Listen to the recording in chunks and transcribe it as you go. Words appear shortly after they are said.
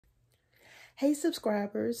Hey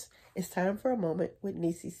subscribers, it's time for a moment with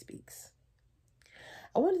Nisi Speaks.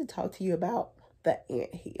 I wanted to talk to you about the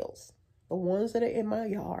ant hills, the ones that are in my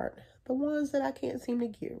yard, the ones that I can't seem to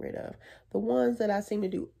get rid of, the ones that I seem to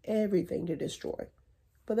do everything to destroy,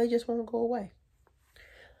 but they just won't go away.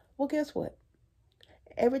 Well, guess what?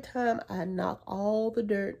 Every time I knock all the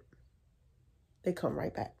dirt, they come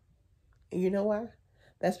right back. And you know why?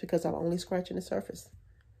 That's because I'm only scratching the surface,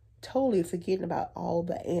 totally forgetting about all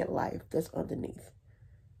the ant life that's underneath.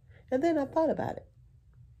 And then I thought about it.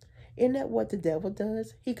 Isn't that what the devil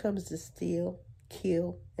does? He comes to steal,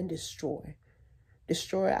 kill, and destroy.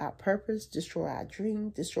 Destroy our purpose, destroy our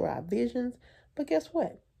dreams, destroy our visions. But guess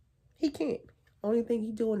what? He can't. Only thing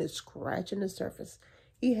he's doing is scratching the surface.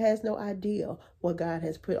 He has no idea what God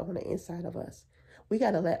has put on the inside of us. We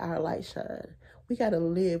got to let our light shine. We got to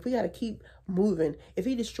live. We got to keep moving. If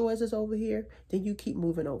he destroys us over here, then you keep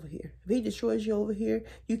moving over here. If he destroys you over here,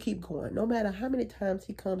 you keep going. No matter how many times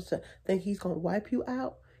he comes to think he's going to wipe you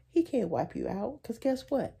out, he can't wipe you out, because guess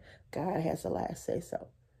what? God has the last say so.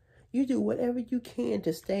 You do whatever you can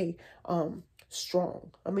to stay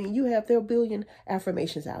strong. I mean, there are a billion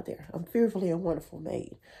affirmations out there. I'm fearfully and wonderful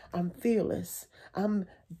made. I'm fearless. I'm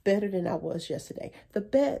better than I was yesterday. The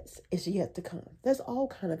best is yet to come. There's all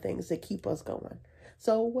kind of things that keep us going.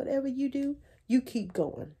 So whatever you do, you keep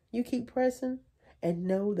going. You keep pressing and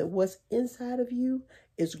know that what's inside of you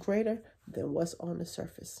is greater than what's on the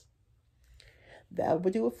surface. That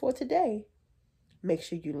will do it for today. Make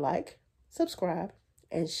sure you like, subscribe,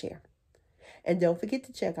 and share. And don't forget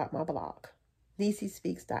to check out my blog,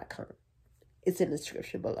 nisispeaks.com. It's in the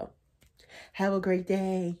description below. Have a great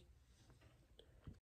day.